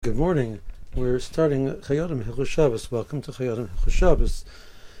Good morning. We're starting Hilchos Shabbos. Welcome to Hilchos Shabbos.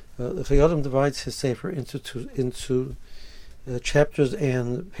 The Chayodim divides his sefer into chapters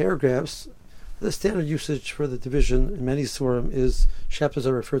and paragraphs. The standard usage for the division in many surim is chapters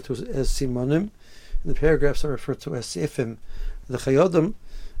are referred to as Simanim, and the paragraphs are referred to as Seifim. The Chayodim,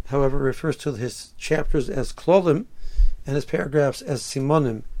 however, refers to his chapters as Klalim and his paragraphs as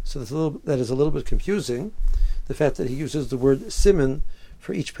Simanim. So that is a little bit confusing. The fact that he uses the word Siman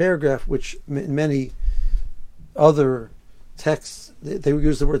for each paragraph, which in many other texts they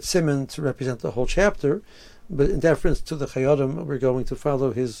use the word Siman to represent the whole chapter, but in deference to the Chayodim, we're going to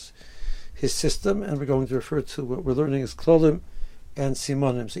follow his system, and we're going to refer to what we're learning as Klalim and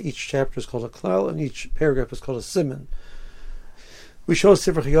Simanim. So each chapter is called a Klal, and each paragraph is called a Siman. We show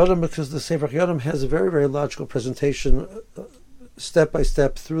Sefer Chayodim because the Sefer Chayodim has a very, very logical presentation, step by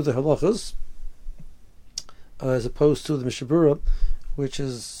step through the Hilchos, as opposed to the Mishabura, which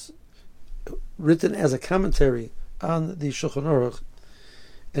is written as a commentary on the Shulchan Aruch.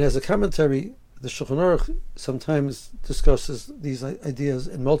 And as a commentary, the Shulchan Aruch sometimes discusses these ideas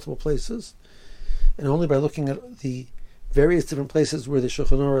in multiple places, and only by looking at the various different places where the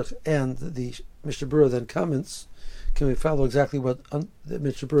Shulchan Aruch and the Mishabura then comments, can we follow exactly what the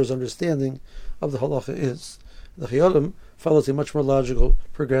Mishabura's understanding of the halacha is. The Chayodim follows a much more logical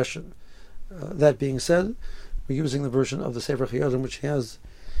progression. That being said, we're using the version of the Sefer Chayodim, which has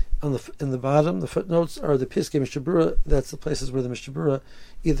in the bottom, the footnotes are the Piskei Mishabura. That's the places where the Mishabura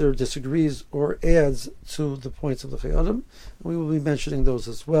either disagrees or adds to the points of the Chayodim. And we will be mentioning those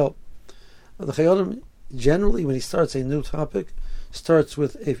as well. The Chayodim, generally, when he starts a new topic, starts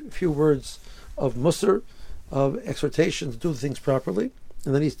with a few words of Mussar, of exhortation to do things properly,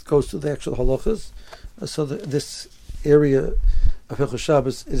 and then he goes to the actual halachas. So this area of Hilchos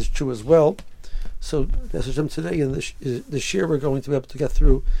Shabbos is true as well. So today in this year we're going to be able to get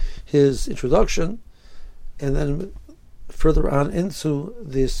through his introduction, and then further on into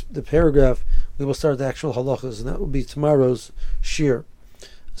the paragraph we will start the actual halachas, and that will be tomorrow's shir.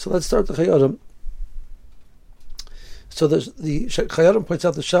 So let's start the Chayodim. So the Chayodim points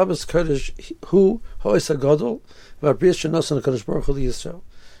out the Shabbos Kodesh Hu Ha'os HaGadol V'Abrias Shenasan HaKadosh Baruch Hu L'Yisrael.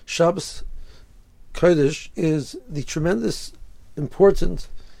 Shabbos Kodesh is the tremendous, important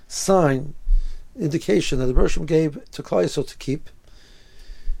sign, indication that the Bereshim gave to Klal Yisrael to keep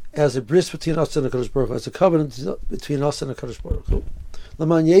as a bris between us and the Kadosh Baruch Hu, as a covenant between us and the Kadosh Baruch Hu.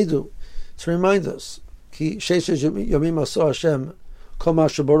 L'man yedu, to remind us, ki sheish yomim asa Hashem kol ma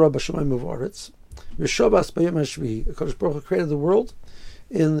shebara b'shamayim u'v'aretz v'shabas b'yom hashvi'i. The Kadosh Baruch Hu created the world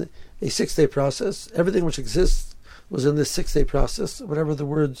in a 6-day process. Everything which exists was in this 6-day process. Whatever the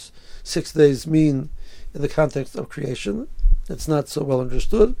words 6 days mean in the context of creation, it's not so well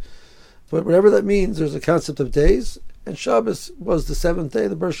understood. But whatever that means, there's a concept of days, and Shabbos was the 7th day.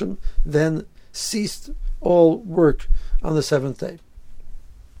 The Bereshim then ceased all work on the 7th day.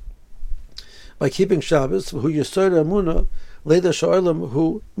 By keeping Shabbos, hu yesod amuna leda sha'olam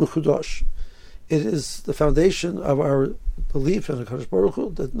hu mechudosh. It is the foundation of our belief in the Kadosh Baruch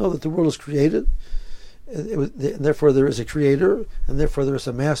Hu, that know that the world is created, and therefore there is a creator, and therefore there is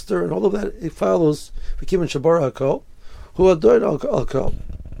a master, and all of that, it follows v'kimin shabar hakol hu adon al kol.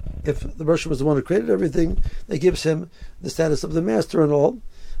 If the Bereshit was the one who created everything, that gives him the status of the master and all,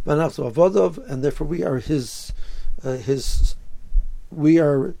 and therefore we are we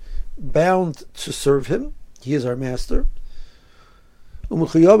are bound to serve him. He is our master. And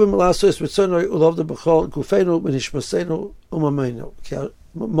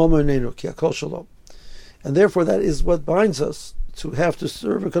therefore that is what binds us to have to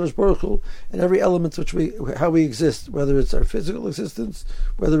serve HaKadosh Baruch Hu in every element how we exist, whether it's our physical existence,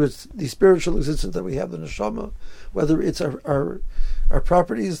 whether it's the spiritual existence that we have, the neshama, whether it's our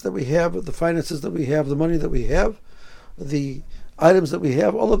properties that we have, the finances that we have, the money that we have, the items that we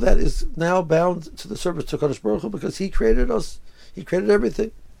have. All of that is now bound to the service to HaKadosh Baruch Hu because He created us. He created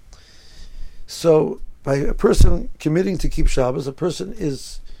everything. So by a person committing to keep Shabbos, a person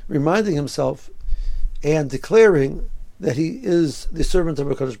is reminding himself and declaring that he is the servant of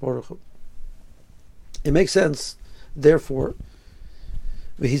HaKadosh Baruch Hu. It makes sense, therefore.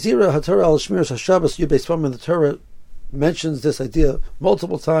 V'hizira HaTorah al Shmiras HaShabbos Yud Beis, the Torah mentions this idea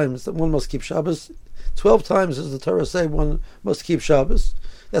multiple times that one must keep Shabbos. 12 times does the Torah say one must keep Shabbos.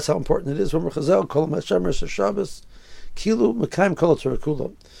 That's how important it is. When Chazal Kol Shmiras HaShabbos Kilu Mekayim Kol HaTorah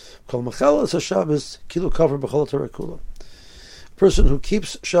Kula Kol Mechalas HaShabbos Kilu Kaver B'Chol HaTorah Kula. A person who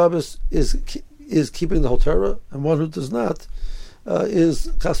keeps Shabbos is keeping the whole Torah, and one who does not is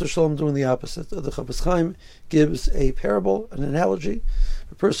Chas v'Shalom doing the opposite. The Chafetz Chaim gives a parable, an analogy.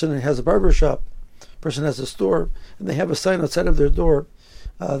 A person has a barber shop, a person has a store, and they have a sign outside of their door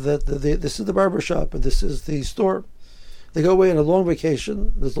this is the barber shop and this is the store. They go away on a long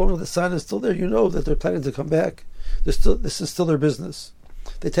vacation. As long as the sign is still there, you know that they're planning to come back. This is still their business.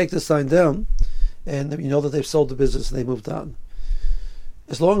 They take the sign down, and you know that they've sold the business and they moved on.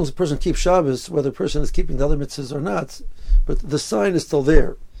 As long as the person keeps Shabbos, whether the person is keeping the other mitzvahs or not, but the sign is still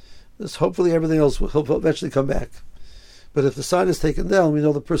there. Hopefully everything else will eventually come back. But if the sign is taken down, we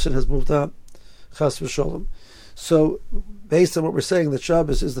know the person has moved on. Chas v'sholom. So, based on what we're saying, that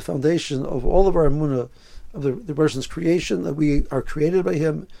Shabbos is the foundation of all of our emunah, of the person's creation, that we are created by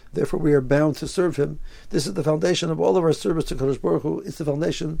Him, therefore we are bound to serve Him. This is the foundation of all of our service to Kadosh Baruch Hu. It's the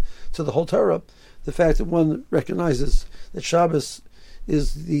foundation to the whole Torah. The fact that one recognizes that Shabbos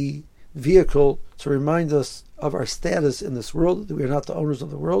is the vehicle to remind us of our status in this world, that we are not the owners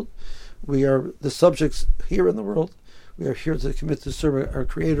of the world. We are the subjects here in the world. We are here to commit to serve our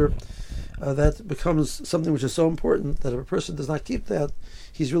Creator. That becomes something which is so important that if a person does not keep that,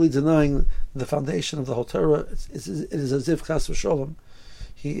 he's really denying the foundation of the whole Torah. It is as if, chas v'sholom,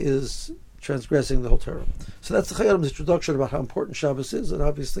 he is transgressing the whole Torah. So that's the Chayyadim's introduction about how important Shabbos is, and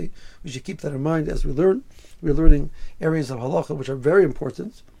obviously we should keep that in mind as we learn. We're learning areas of halacha which are very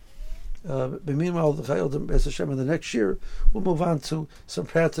important. But meanwhile, the Chayyadim, as Hashem, in the next year, we'll move on to some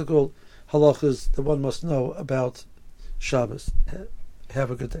practical halachas that one must know about Shabbos. Have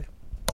a good day.